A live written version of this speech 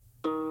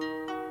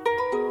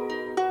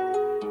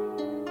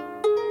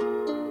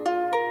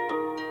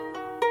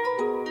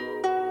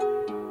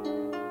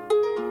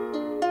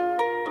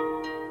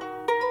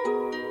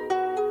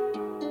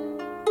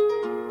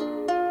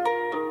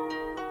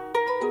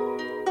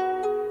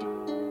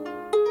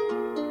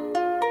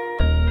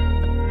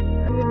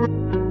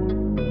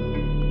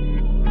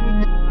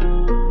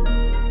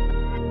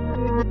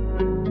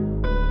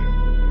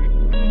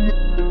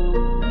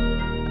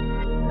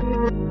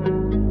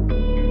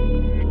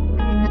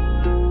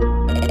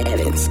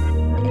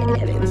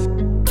Evans.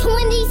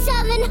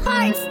 27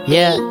 hearts.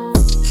 Yeah,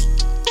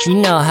 you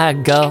know how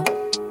it go.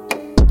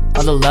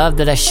 All the love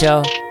that I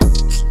show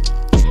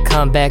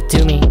come back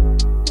to me,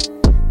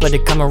 but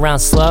it come around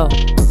slow.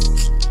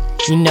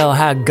 You know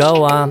how it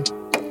go. I'm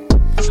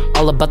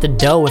all about the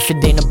dough. If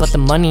it ain't about the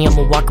money,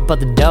 I'ma walk about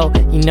the dough.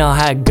 You know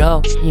how it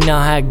go. You know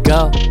how it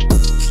go.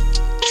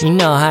 You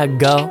know how it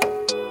go.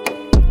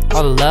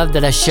 All the love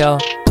that I show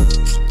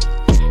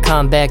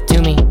come back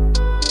to me,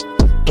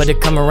 but it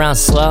come around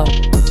slow.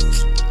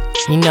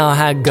 You know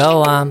how it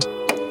go. I'm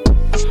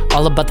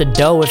all about the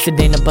dough. If it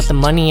ain't about the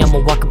money, I'ma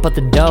walk about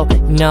the dough.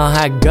 You know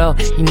how it go.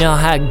 You know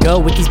how it go.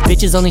 With these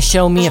bitches only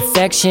show me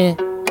affection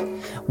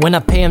when I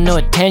pay them no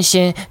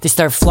attention. They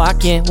start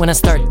flocking when I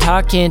start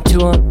talking to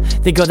them.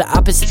 They go the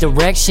opposite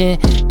direction.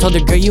 Told her,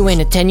 girl, you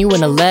ain't a 10, you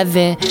an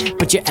 11,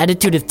 but your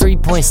attitude is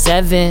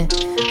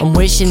 3.7. I'm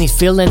wishing these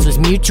feelings was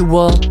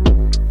mutual,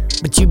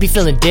 but you be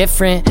feeling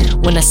different.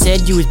 When I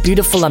said you was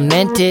beautiful, I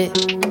meant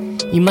it.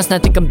 You must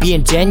not think I'm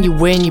being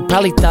genuine. You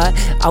probably thought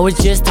I was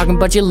just talking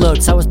about your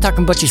looks. I was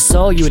talking about your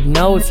soul. You would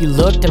know if you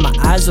looked in my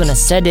eyes when I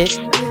said it.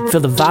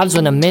 Feel the vibes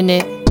when I'm in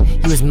it.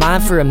 You was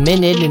mine for a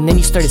minute and then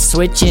you started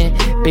switching.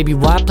 Baby,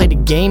 why play the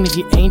game if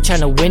you ain't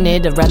trying to win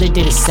it? I'd rather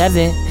date a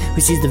 7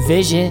 who sees the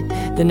vision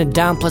than a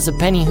dime plus a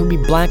penny who be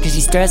blind cause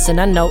she's stressing.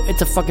 I know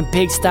it's a fucking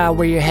pigsty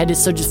where your head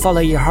is, so just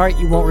follow your heart,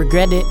 you won't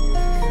regret it.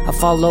 I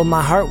follow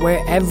my heart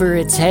wherever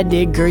it's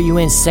headed. Girl, you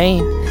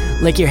insane,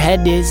 like your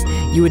head is.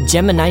 You a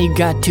Gemini, you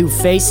got 2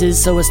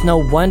 faces, so it's no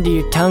wonder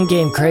your tongue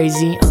game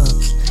crazy.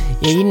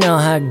 Yeah, you know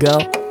how it go.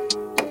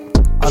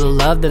 All the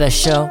love that I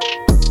show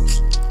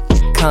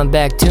come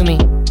back to me,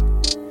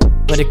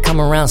 but it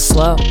come around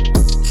slow.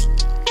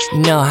 You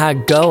know how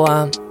it go.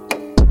 I'm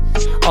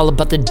all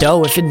about the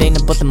dough. If it ain't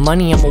about the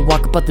money, I'ma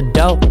walk about the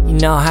dough. You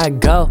know how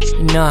it go.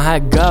 You know how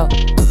it go.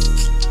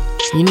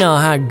 You know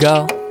how it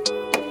go.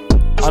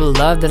 All the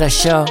love that I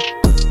show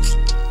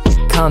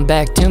come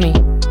back to me,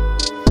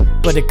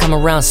 but it come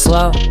around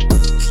slow.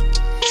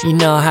 You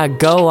know how it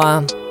go.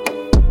 I'm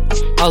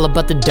all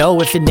about the dough.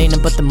 If it ain't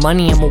about the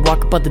money, I'ma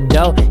walk about the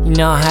dough. You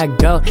know how it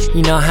go.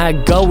 You know how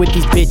it go with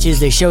these bitches.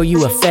 They show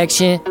you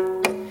affection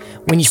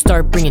when you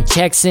start bringing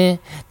checks in.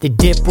 They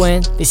dip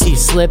when they see you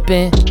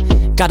slipping.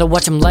 Gotta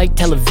watch them like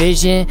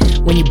television.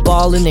 When you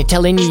ballin', they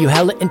telling you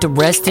hella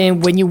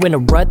interesting. When you in a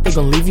rut, they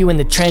gon' leave you in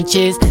the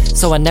trenches.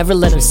 So I never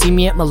let them see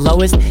me at my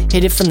lowest.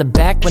 Hit it from the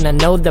back when I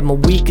know that my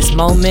weakest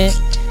moment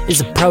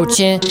is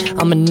approaching.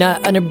 I'm a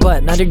nut on her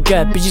butt, not her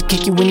gut. Bitches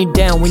kick you when you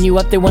down. When you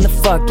up, they wanna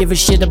fuck. Give a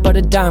shit about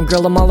a dime,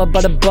 girl, I'm all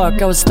about a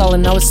buck. I was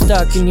stalling, I was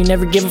stuck, and you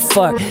never give a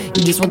fuck.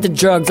 You just want the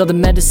drugs, all the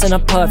medicine I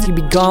puff. You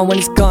be gone when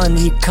it's gone,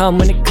 then you come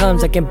when it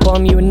comes. I can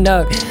bum you a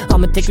nug,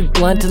 I'ma take a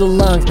blunt to the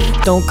lungs.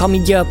 Don't call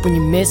me up when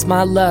you miss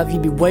my love. You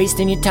be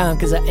wasting your time,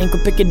 cause I ain't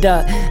gon' pick it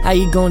up. How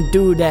you gon'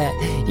 do that?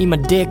 Eat my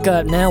dick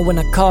up now when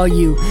I call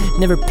you.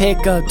 Never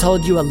pick up,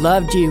 told you I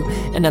loved you,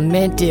 and I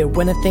meant it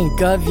when I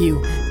think of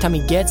you.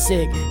 Tommy get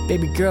sick,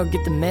 baby girl,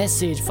 get the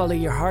message. Follow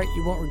your heart,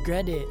 you won't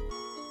regret it.